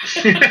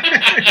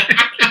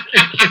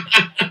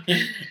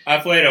 I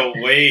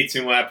played way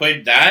too much. I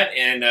played that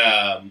and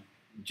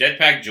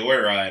Jetpack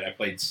Joyride. I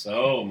played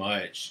so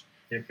much.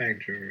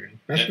 Jetpack Joyride.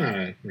 That's not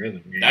a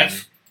rhythm game.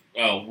 That's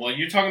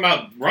you're talking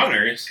about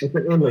runners. It's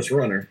an endless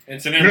runner.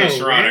 It's an endless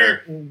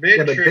runner. Yeah,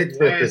 but Bit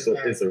Trip is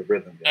a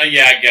rhythm game.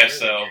 Yeah, I guess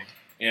so.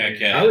 Yeah, I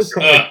guess. I would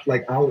call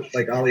it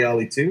like Ollie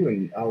Ollie 2,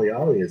 and Ollie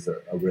Ollie is a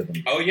rhythm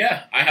game. Oh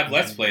yeah, I have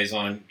Let's Plays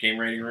on Game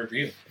Rating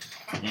Review.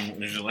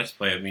 There's a Let's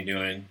Play of me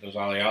doing those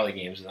Ollie Ollie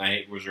games, and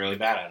I was really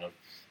bad at them.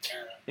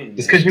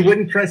 It's because you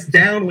wouldn't press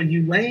down when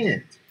you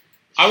land.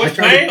 I was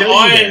tried to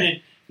playing tell you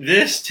on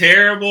this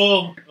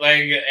terrible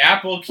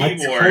Apple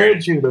keyboard. I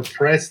told you to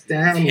press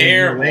down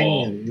Terrible. when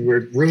you land. You were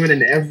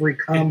ruining every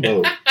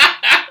combo.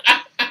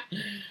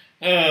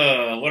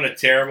 What a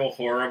terrible,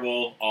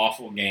 horrible,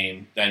 awful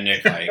game that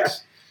Nick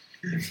likes.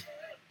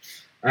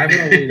 I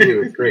haven't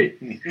you. It's great.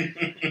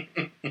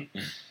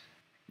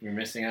 You're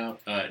missing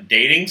out.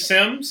 Dating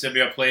sims? Have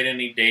you played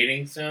any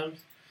dating sims?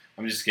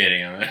 I'm just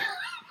kidding.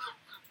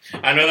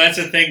 I know that's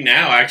a thing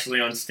now, actually,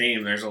 on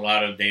Steam. There's a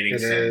lot of dating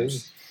sims. It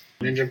is.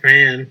 In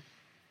Japan.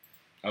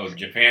 Oh,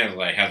 Japan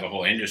has a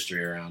whole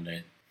industry around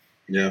it.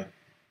 Yeah.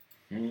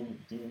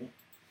 Mm-hmm.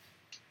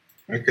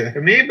 Okay.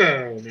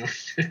 Amiibo. No.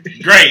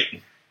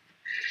 Great.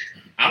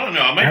 I don't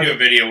know. I might do a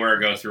video where I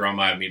go through all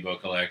my Amiibo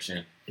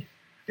collection.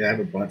 Yeah, I have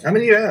a bunch. How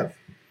many do you have?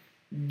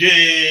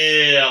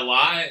 Yeah, a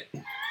lot.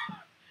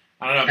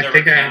 I don't know. I've I never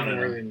think I have counted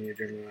more them. than you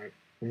do.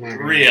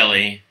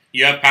 Really?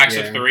 You have packs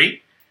of Yeah.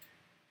 3?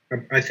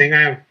 I think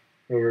I have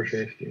over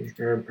 50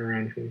 or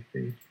around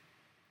 50.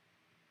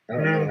 I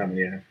don't know how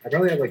many I have. I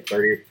probably have like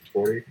 30 or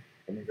 40.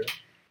 Something like that.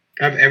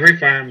 I have every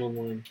Fire Emblem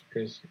one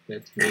because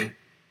that's me.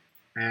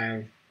 I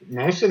have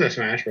most of the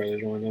Smash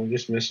Brothers ones. I'm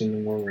just missing the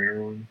more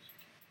rare ones.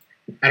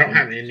 I don't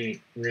have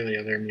any really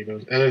other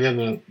amiibos other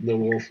than the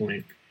Wolf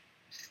Link.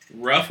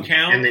 Rough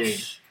count? And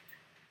the-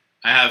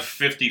 I have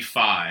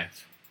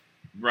 55.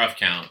 Rough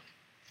count.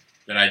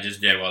 That I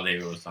just did while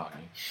David was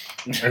talking.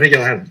 I think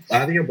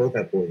you'll both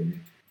have more than me.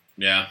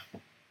 Yeah.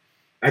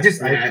 I get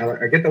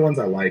the ones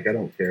I like. I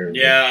don't care.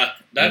 Yeah.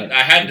 Yeah.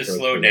 I had to So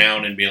slow cool.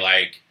 down and be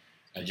like,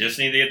 I just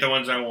need to get the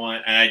ones I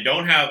want. And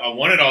I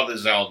wanted all the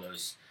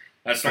Zeldas.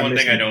 That's the I'm one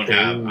thing I missing don't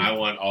have. two. I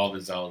want all the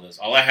Zeldas.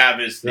 All I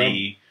have is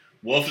the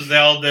Wolf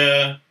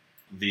Zelda,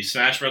 the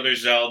Smash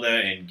Brothers Zelda,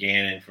 and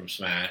Ganon from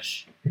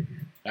Smash.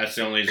 That's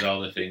the only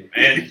Zelda thing.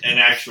 And an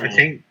actual I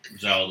think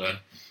Zelda.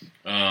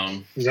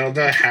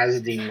 Zelda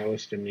has the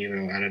most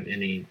amiibo out of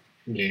any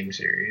game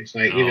series.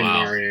 Like Oh, even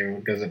wow.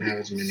 Mario doesn't have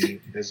as many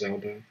as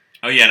Zelda.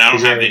 Oh yeah, and I don't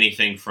Is have there-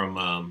 anything from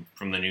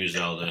the new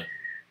Zelda.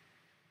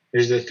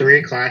 There's the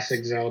 3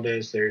 classic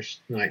Zeldas. There's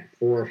like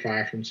 4 or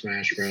 5 from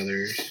Smash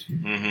Brothers.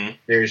 Mm-hmm.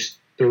 There's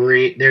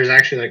 3. There's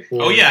actually like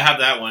 4. Oh yeah, I have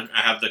that one. I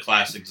have the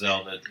classic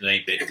Zelda, the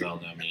 8-bit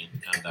Zelda. I mean,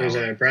 I have that There's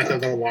one. a Breath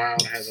of the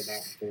Wild has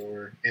about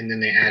 4, and then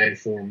they added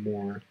 4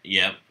 more.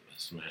 Yep,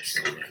 Smash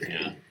Zelda.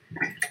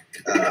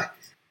 Yeah.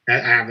 I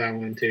have that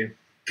one too.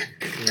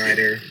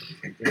 Rider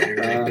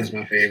is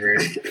my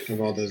favorite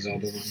of all the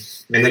Zelda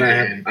ones. And then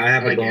Maybe I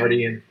have a Like Ganon.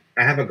 Guardian.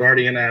 I have a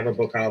Guardian. I have a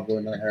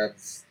Bokoblin. I have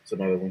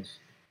some other ones.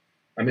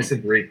 I'm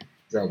missing 3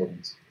 Zelda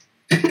ones.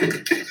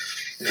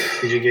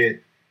 Did you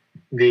get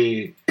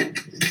the?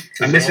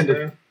 I'm missing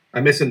Zelda?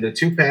 I'm missing the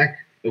 2-pack,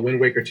 the Wind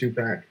Waker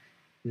 2-pack.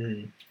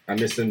 Mhm. I'm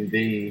missing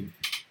the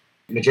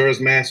Majora's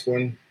Mask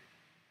one.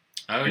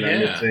 Oh and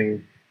I'm yeah.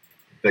 missing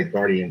the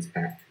Guardians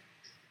pack.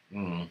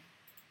 Mm.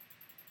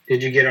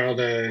 Did you get all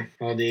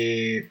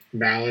the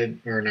ballad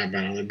or not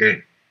ballad, but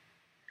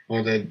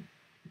all the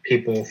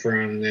people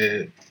from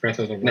the Breath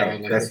of the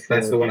Wild? No,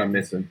 that's the one I'm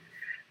missing.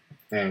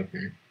 Oh,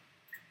 okay.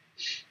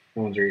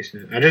 That one's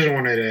recent. I just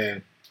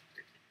wanted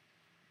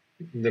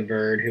the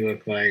bird who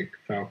looked like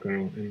Falco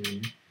and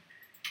then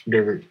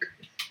Daruk.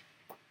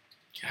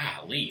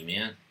 Golly,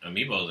 man,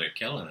 Amiibos are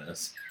killing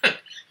us.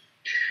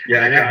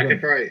 Yeah, I could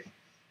probably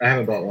I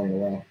haven't bought one in a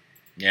while.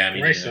 Yeah, I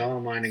mean, might sell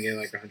mine and get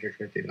like $150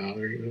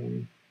 or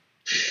something.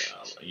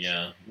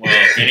 yeah. Well,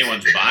 if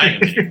anyone's buying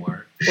them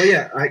anymore. Well,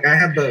 yeah,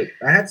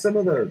 I have some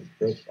of the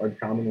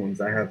uncommon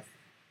ones. I have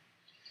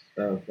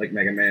like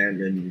Mega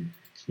Man and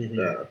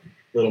Mhm.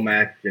 Little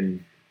Mac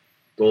and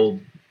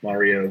Gold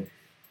Mario,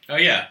 Oh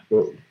yeah,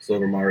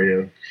 Silver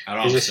Mario. I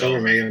There's don't a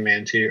Silver Mega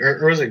Man too,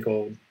 or was it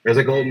Gold? There's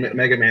a Gold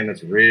Mega Man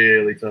that's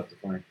really tough to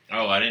find.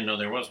 Oh, I didn't know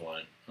there was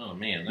one. Oh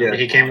man. Yeah.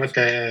 He came with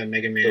the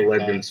Mega The Man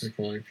Legends. Classic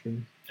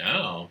Collection.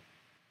 Oh.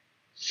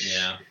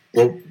 Yeah.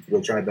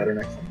 We'll try better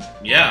next time.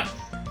 Yeah.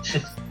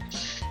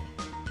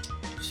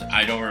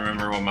 I don't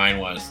remember what mine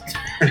was.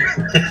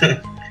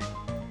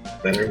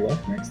 Better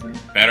luck next time.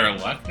 Better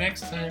luck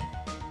next time.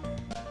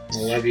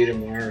 I'll love you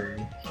tomorrow.